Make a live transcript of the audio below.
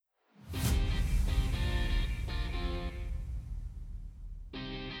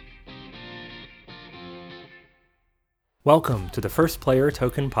Welcome to the First Player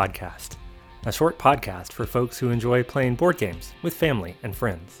Token Podcast, a short podcast for folks who enjoy playing board games with family and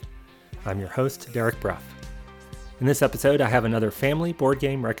friends. I'm your host, Derek Bruff. In this episode, I have another family board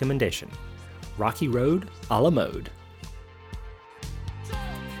game recommendation, Rocky Road a la Mode.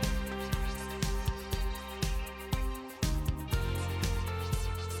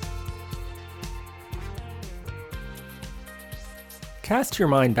 Cast your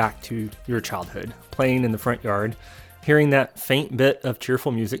mind back to your childhood, playing in the front yard, hearing that faint bit of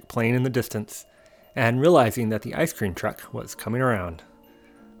cheerful music playing in the distance, and realizing that the ice cream truck was coming around.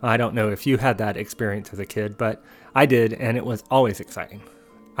 I don't know if you had that experience as a kid, but I did, and it was always exciting.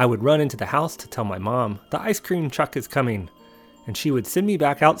 I would run into the house to tell my mom, the ice cream truck is coming, and she would send me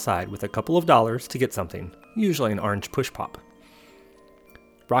back outside with a couple of dollars to get something, usually an orange push pop.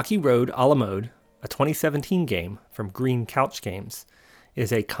 Rocky Road a la Mode, a 2017 game from Green Couch Games,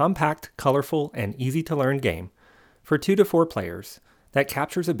 is a compact, colorful, and easy-to-learn game for 2 to 4 players that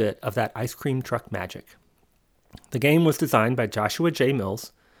captures a bit of that ice cream truck magic. The game was designed by Joshua J.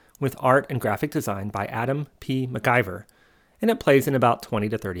 Mills, with art and graphic design by Adam P. McIver, and it plays in about 20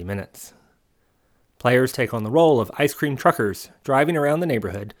 to 30 minutes. Players take on the role of ice cream truckers, driving around the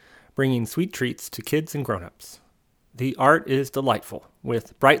neighborhood, bringing sweet treats to kids and grown-ups. The art is delightful,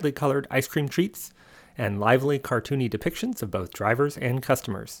 with brightly colored ice cream treats and lively cartoony depictions of both drivers and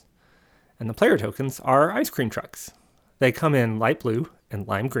customers. And the player tokens are ice cream trucks. They come in light blue and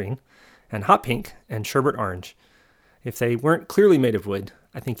lime green, and hot pink and sherbet orange. If they weren't clearly made of wood,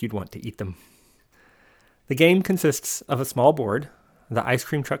 I think you'd want to eat them. The game consists of a small board, the ice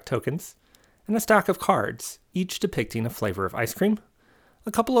cream truck tokens, and a stack of cards, each depicting a flavor of ice cream,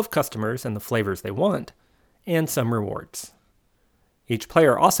 a couple of customers and the flavors they want, and some rewards. Each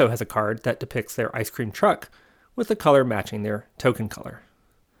player also has a card that depicts their ice cream truck with the color matching their token color.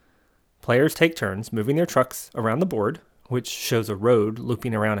 Players take turns moving their trucks around the board, which shows a road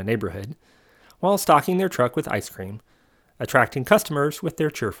looping around a neighborhood, while stocking their truck with ice cream, attracting customers with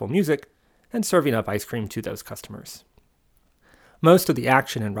their cheerful music, and serving up ice cream to those customers. Most of the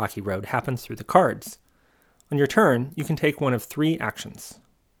action in Rocky Road happens through the cards. On your turn, you can take one of 3 actions: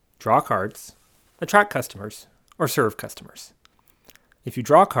 draw cards, attract customers, or serve customers. If you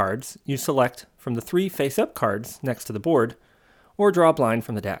draw cards, you select from the 3 face-up cards next to the board, or draw a blind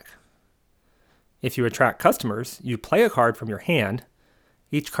from the deck. If you attract customers, you play a card from your hand.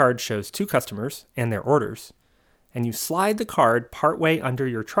 Each card shows 2 customers and their orders, and you slide the card partway under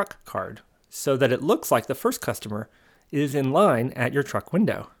your truck card so that it looks like the first customer is in line at your truck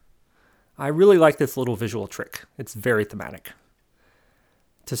window. I really like this little visual trick. It's very thematic.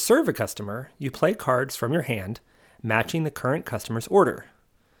 To serve a customer, you play cards from your hand, matching the current customer's order.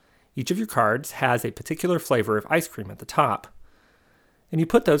 Each of your cards has a particular flavor of ice cream at the top, and you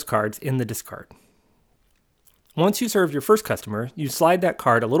put those cards in the discard. Once you serve your first customer, you slide that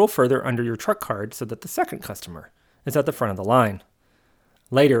card a little further under your truck card so that the second customer is at the front of the line.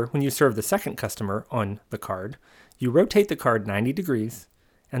 Later, when you serve the second customer on the card, you rotate the card 90 degrees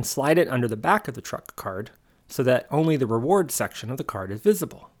and slide it under the back of the truck card so that only the reward section of the card is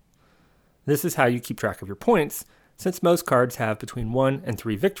visible. This is how you keep track of your points, since most cards have between 1 and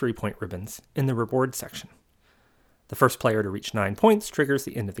 3 victory point ribbons in the reward section. The first player to reach 9 points triggers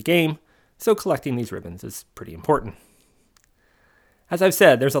the end of the game, so collecting these ribbons is pretty important. As I've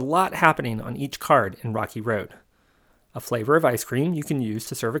said, there's a lot happening on each card in Rocky Road. A flavor of ice cream you can use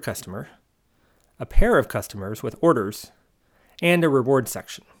to serve a customer, a pair of customers with orders, and a reward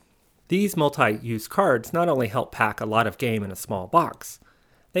section. These multi-use cards not only help pack a lot of game in a small box,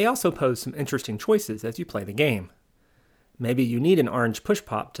 they also pose some interesting choices as you play the game. Maybe you need an orange push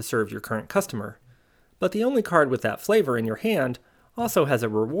pop to serve your current customer, but the only card with that flavor in your hand also has a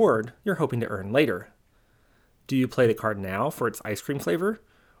reward you're hoping to earn later. Do you play the card now for its ice cream flavor,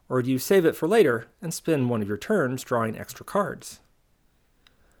 or do you save it for later and spend one of your turns drawing extra cards?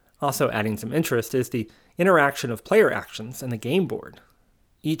 Also adding some interest is the interaction of player actions and the game board.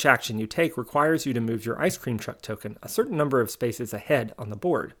 Each action you take requires you to move your ice cream truck token a certain number of spaces ahead on the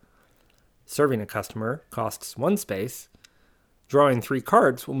board. Serving a customer costs 1 space, drawing 3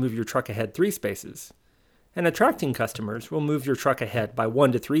 cards will move your truck ahead 3 spaces, and attracting customers will move your truck ahead by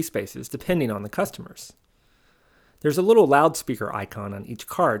 1 to 3 spaces depending on the customers. There's a little loudspeaker icon on each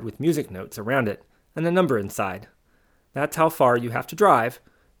card with music notes around it and a number inside. That's how far you have to drive,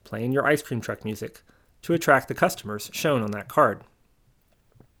 playing your ice cream truck music, to attract the customers shown on that card.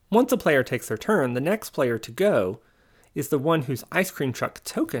 Once a player takes their turn, the next player to go is the one whose ice cream truck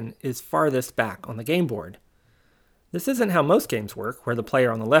token is farthest back on the game board. This isn't how most games work, where the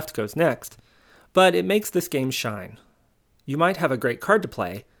player on the left goes next, but it makes this game shine. You might have a great card to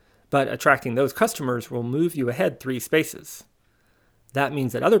play, but attracting those customers will move you ahead 3 spaces. That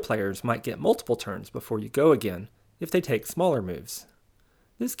means that other players might get multiple turns before you go again if they take smaller moves.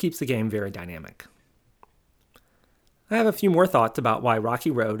 This keeps the game very dynamic. I have a few more thoughts about why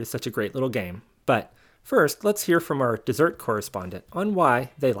Rocky Road is such a great little game, but first, let's hear from our dessert correspondent on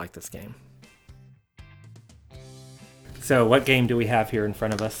why they like this game. So, what game do we have here in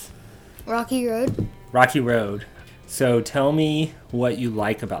front of us? Rocky Road. Rocky Road. So, tell me what you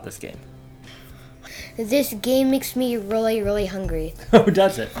like about this game. This game makes me really, really hungry. Oh,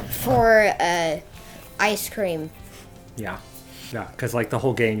 does it? For ice cream. Yeah, because like the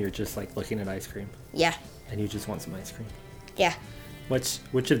whole game you're just like looking at ice cream. Yeah. And you just want some ice cream. Yeah.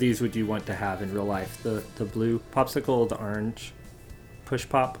 Which of these would you want to have in real life? The blue popsicle, the orange push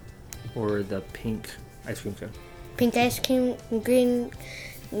pop, or the pink ice cream cone? Pink ice cream, green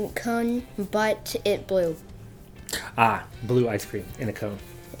cone, but it blue. Ah, blue ice cream in a cone.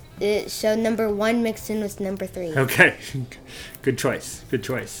 So number 1 mixed in with number 3. Okay, good choice.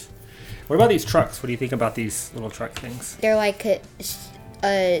 What about these trucks? What do you think about these little truck things? They're like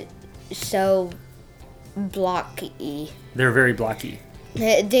so blocky. They're very blocky.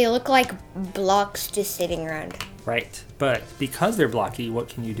 They look like blocks just sitting around. Right, but because they're blocky, what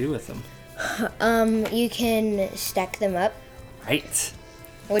can you do with them? You can stack them up. Right.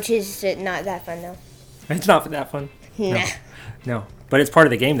 Which is not that fun though. It's not that fun. Nah. No. But it's part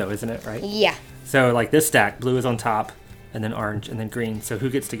of the game though, isn't it? Right? Yeah. So like this stack, blue is on top, and then orange, and then green. So who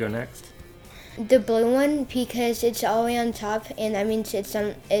gets to go next? The blue one, because it's all the way on top, and that means it's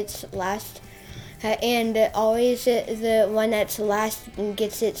last. And always the one that's last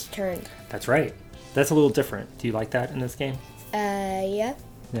gets its turn. That's right. That's a little different. Do you like that in this game? Yeah.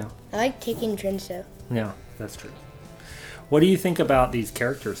 Yeah. I like taking turns though. Yeah, that's true. What do you think about these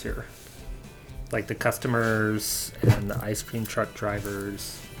characters here? Like the customers and the ice cream truck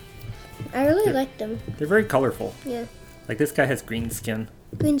drivers. I really like them. They're very colorful. Yeah. Like this guy has green skin.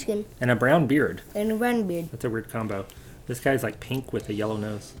 Green skin. And a brown beard. And a brown beard. That's a weird combo. This guy's like pink with a yellow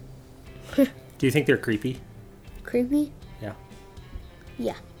nose. Do you think they're creepy? Creepy? Yeah.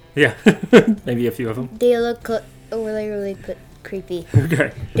 Yeah. Yeah. Maybe a few of them. They look really, really creepy.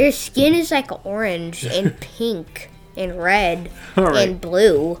 Okay. Their skin is like orange and pink and red Right. and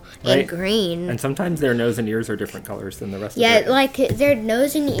blue Right. and green. And sometimes their nose and ears are different colors than the rest Yeah, of their... like their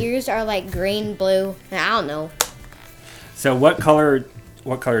nose and ears are like green, blue. I don't know. So what color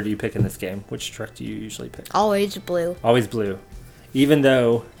do you pick in this game? Which truck do you usually pick? Always blue. Always blue. Even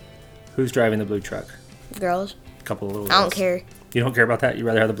though, who's driving the blue truck? Girls. A couple of little I don't girls. care. You don't care about that? You'd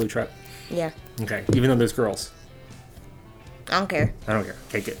rather have the blue truck? Yeah. Okay. Even though there's girls? I don't care. I don't care.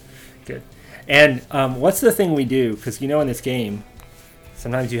 Okay, good. And what's the thing we do? Because in this game,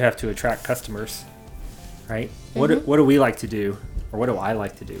 sometimes you have to attract customers, right? Mm-hmm. What do we like to do, or what do I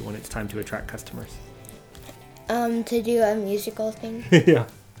like to do when it's time to attract customers? To do a musical thing.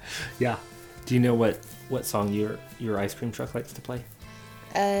 Yeah. Do you know what song your ice cream truck likes to play?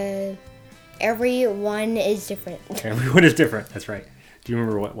 Everyone is different. Everyone is different. That's right. Do you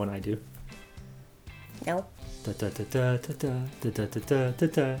remember what one I do? No. Oh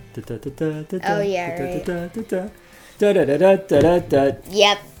yeah, right. Yep.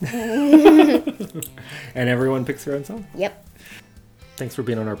 Yep. And everyone picks their own song? Yep. Thanks for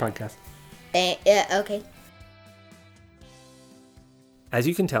being on our podcast. Okay. As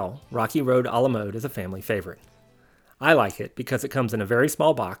you can tell, Rocky Road a la mode is a family favorite. I like it because it comes in a very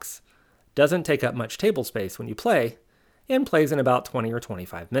small box, doesn't take up much table space when you play, and plays in about 20 or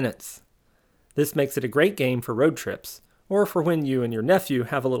 25 minutes. This makes it a great game for road trips, or for when you and your nephew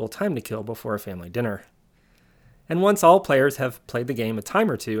have a little time to kill before a family dinner. And once all players have played the game a time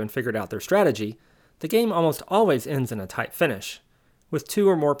or two and figured out their strategy, the game almost always ends in a tight finish, with 2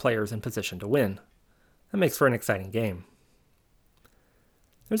 or more players in position to win. That makes for an exciting game.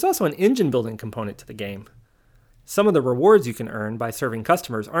 There's also an engine building component to the game. Some of the rewards you can earn by serving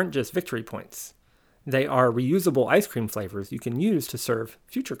customers aren't just victory points. They are reusable ice cream flavors you can use to serve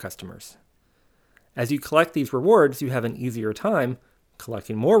future customers. As you collect these rewards, you have an easier time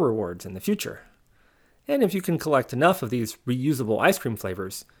collecting more rewards in the future. And if you can collect enough of these reusable ice cream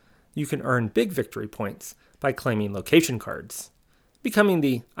flavors, you can earn big victory points by claiming location cards, becoming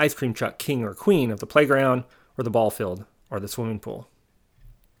the ice cream truck king or queen of the playground or the ball field or the swimming pool.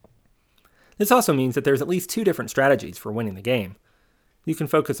 This also means that there's at least 2 different strategies for winning the game. You can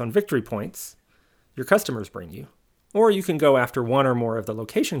focus on victory points your customers bring you, or you can go after 1 or more of the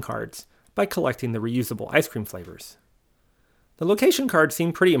location cards by collecting the reusable ice cream flavors. The location cards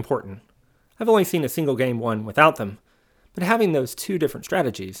seem pretty important. I've only seen a single game won without them, but having those 2 different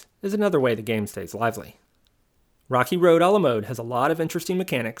strategies is another way the game stays lively. Rocky Road a la mode has a lot of interesting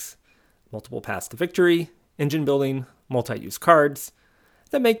mechanics, multiple paths to victory, engine building, multi-use cards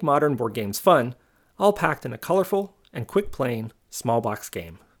that make modern board games fun, all packed in a colorful and quick-playing small box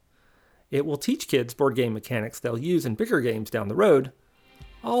game. It will teach kids board game mechanics they'll use in bigger games down the road,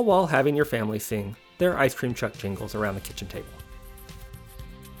 all while having your family sing their ice cream truck jingles around the kitchen table.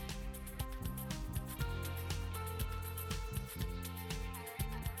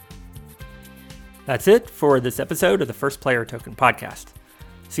 That's it for this episode of the First Player Token podcast.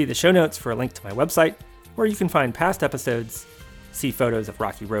 See the show notes for a link to my website, where you can find past episodes, see photos of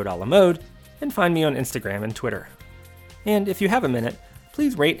Rocky Road a la mode, and find me on Instagram and Twitter. And if you have a minute,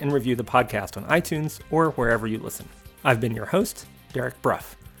 please rate and review the podcast on iTunes or wherever you listen. I've been your host, Derek Brough.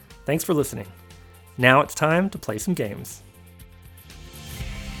 Thanks for listening. Now it's time to play some games.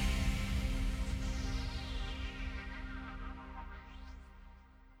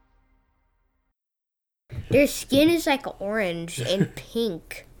 Their skin is like orange and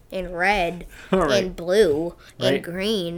pink and red All right. and blue Right. and green.